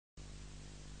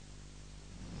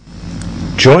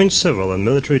Joint civil and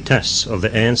military tests of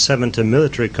the An-70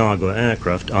 military cargo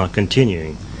aircraft are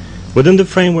continuing. Within the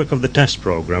framework of the test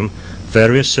program,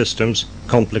 various systems,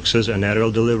 complexes and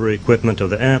aerial delivery equipment of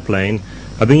the airplane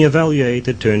are being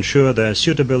evaluated to ensure their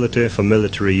suitability for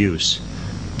military use.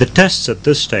 The tests at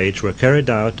this stage were carried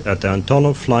out at the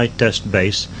Antonov Flight Test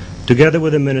Base together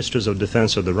with the Ministers of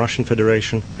Defense of the Russian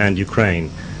Federation and Ukraine.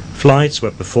 Flights were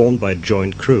performed by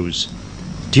joint crews.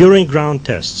 During ground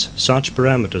tests, such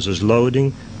parameters as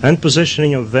loading and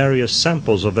positioning of various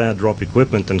samples of airdrop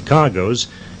equipment and cargoes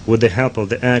with the help of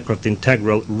the aircraft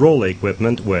integral roller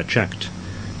equipment were checked.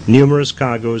 Numerous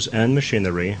cargoes and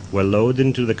machinery were loaded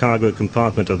into the cargo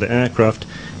compartment of the aircraft,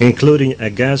 including a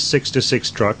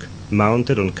Gas-66 truck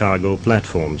mounted on cargo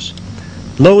platforms.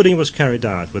 Loading was carried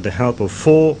out with the help of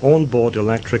 4 on-board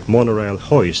electric monorail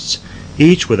hoists,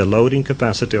 each with a loading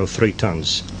capacity of 3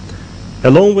 tons.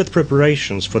 Along with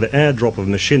preparations for the airdrop of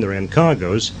machinery and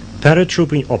cargoes,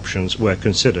 paratrooping options were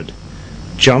considered.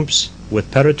 Jumps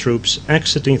with paratroops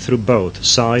exiting through both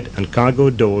side and cargo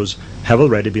doors have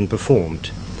already been performed.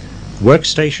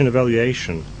 Workstation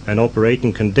evaluation and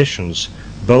operating conditions,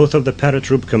 both of the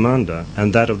paratroop commander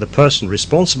and that of the person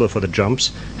responsible for the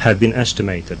jumps, have been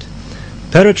estimated.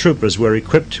 Paratroopers were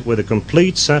equipped with a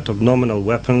complete set of nominal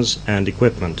weapons and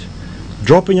equipment.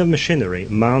 Dropping of machinery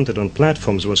mounted on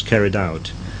platforms was carried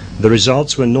out. The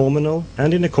results were nominal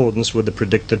and in accordance with the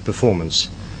predicted performance.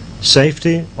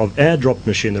 Safety of airdrop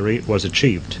machinery was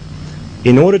achieved.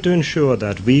 In order to ensure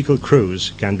that vehicle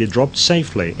crews can be dropped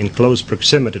safely in close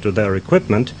proximity to their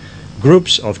equipment,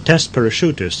 groups of test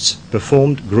parachutists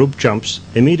performed group jumps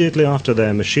immediately after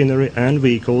their machinery and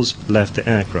vehicles left the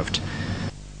aircraft.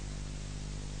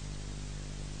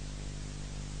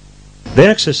 The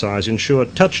exercise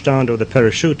ensured touchdown of the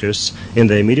parachutists in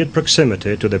the immediate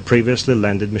proximity to the previously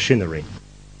landed machinery.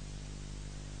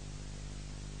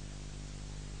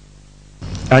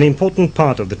 An important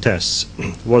part of the tests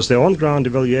was the on-ground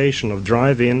evaluation of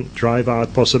drive-in,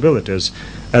 drive-out possibilities,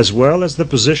 as well as the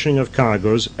positioning of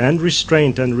cargoes and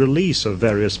restraint and release of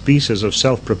various pieces of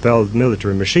self-propelled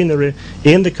military machinery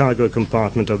in the cargo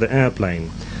compartment of the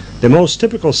airplane. The most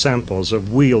typical samples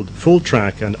of wheeled,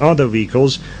 full-track and other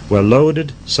vehicles were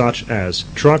loaded, such as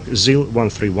truck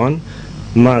ZIL-131,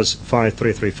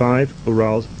 MAZ-5335,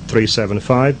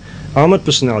 Ural-375, armored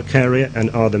personnel carrier and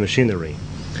other machinery.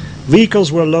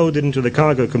 Vehicles were loaded into the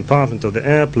cargo compartment of the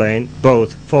airplane,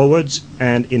 both forwards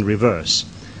and in reverse.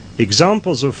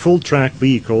 Examples of full-track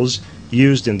vehicles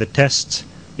used in the tests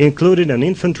included an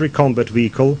infantry combat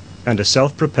vehicle and a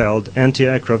self-propelled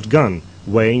anti-aircraft gun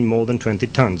weighing more than 20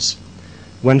 tons.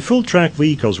 When full-track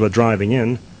vehicles were driving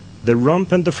in, the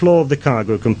rump and the floor of the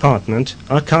cargo compartment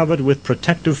are covered with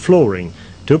protective flooring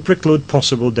to preclude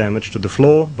possible damage to the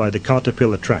floor by the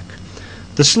caterpillar track.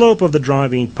 The slope of the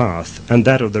driving path and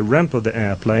that of the ramp of the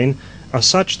airplane are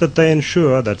such that they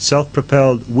ensure that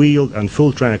self-propelled wheeled and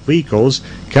full-track vehicles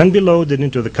can be loaded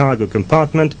into the cargo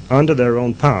compartment under their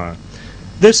own power.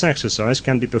 This exercise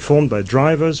can be performed by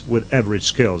drivers with average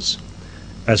skills.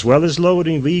 As well as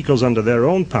loading vehicles under their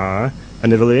own power,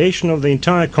 an evaluation of the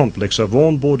entire complex of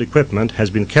on-board equipment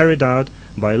has been carried out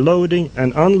by loading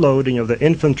and unloading of the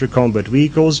infantry combat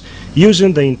vehicles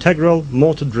using the integral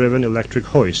motor-driven electric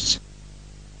hoists.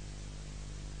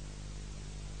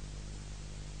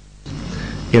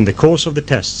 In the course of the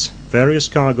tests, various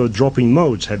cargo dropping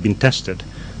modes have been tested.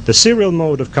 The serial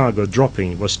mode of cargo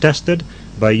dropping was tested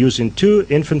by using 2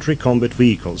 infantry combat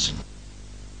vehicles.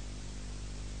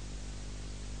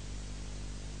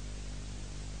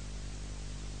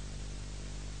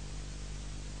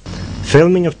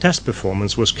 Filming of test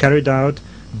performance was carried out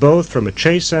both from a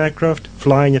chase aircraft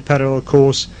flying a parallel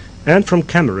course and from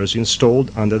cameras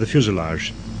installed under the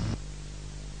fuselage.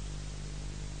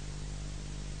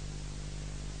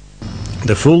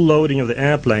 The full loading of the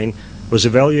airplane was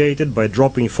evaluated by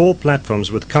dropping 4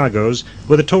 platforms with cargoes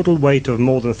with a total weight of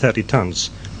more than 30 tons.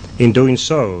 In doing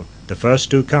so, the first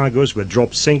 2 cargoes were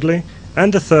dropped singly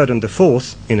and the third and the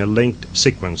fourth in a linked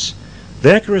sequence.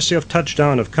 The accuracy of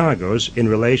touchdown of cargoes in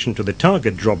relation to the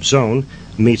target drop zone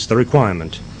meets the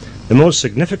requirement. The most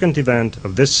significant event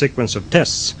of this sequence of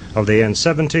tests of the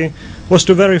An-70 was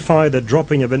to verify the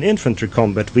dropping of an infantry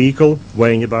combat vehicle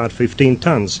weighing about 15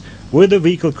 tons with the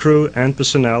vehicle crew and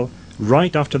personnel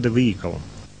right after the vehicle.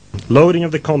 Loading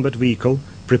of the combat vehicle,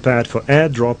 prepared for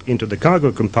airdrop into the cargo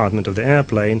compartment of the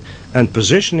airplane, and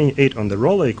positioning it on the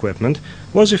roller equipment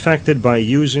was effected by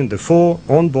using the 4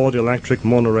 on-board electric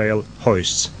monorail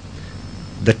hoists.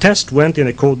 The test went in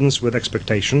accordance with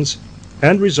expectations,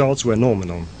 and results were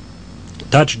nominal.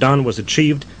 Touchdown was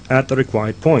achieved at the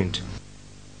required point.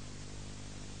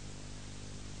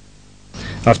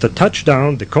 After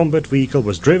touchdown, the combat vehicle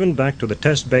was driven back to the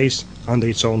test base under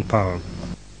its own power.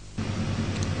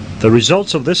 The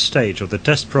results of this stage of the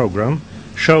test program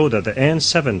show that the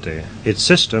An-70, its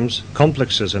systems,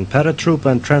 complexes and paratrooper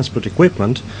and transport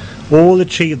equipment all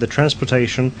achieved the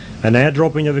transportation and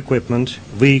airdropping of equipment,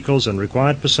 vehicles and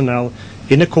required personnel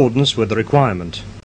in accordance with the requirement.